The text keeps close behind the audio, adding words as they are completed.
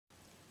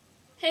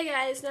Hey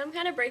guys, now I'm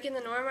kind of breaking the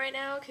norm right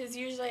now because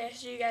usually I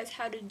show you guys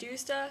how to do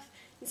stuff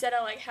instead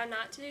of like how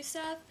not to do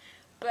stuff.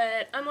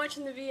 But I'm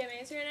watching the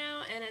VMAs right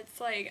now and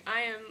it's like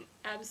I am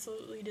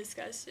absolutely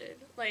disgusted.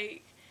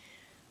 Like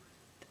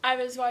I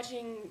was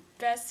watching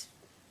I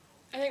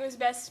think it was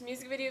best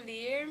music video of the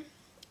year,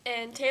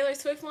 and Taylor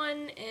Swift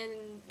won,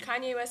 and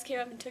Kanye West came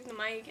up and took the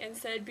mic and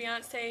said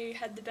Beyonce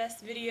had the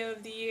best video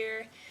of the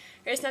year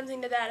or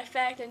something to that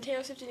effect, and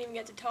Taylor Swift didn't even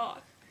get to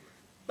talk.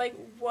 Like,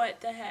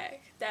 what the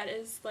heck? That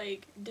is,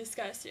 like,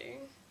 disgusting.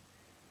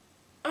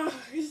 Oh,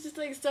 it's just,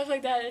 like, stuff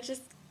like that. It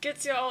just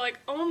gets you all like,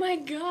 oh my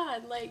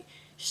god, like,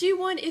 she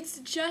won. It's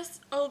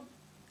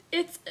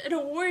an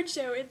award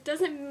show. It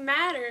doesn't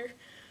matter.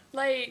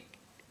 Like,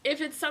 if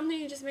it's something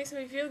that just makes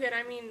me feel good,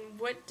 I mean,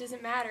 what does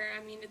it matter?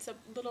 I mean, it's a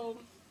little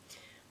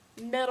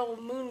metal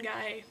moon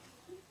guy.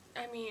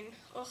 I mean,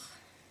 ugh.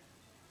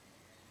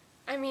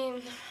 I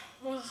mean,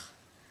 ugh.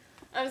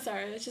 I'm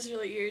sorry, that's just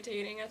really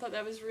irritating. I thought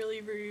that was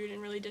really rude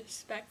and really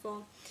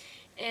disrespectful.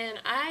 And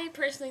I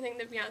personally think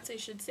that Beyonce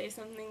should say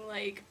something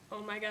like,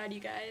 oh my god, you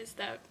guys,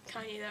 that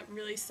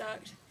really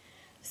sucked.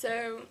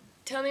 So,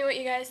 tell me what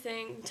you guys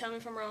think. Tell me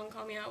if I'm wrong,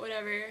 call me out,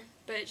 whatever.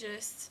 But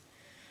just,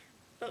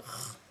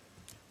 ugh.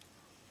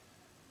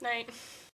 Night.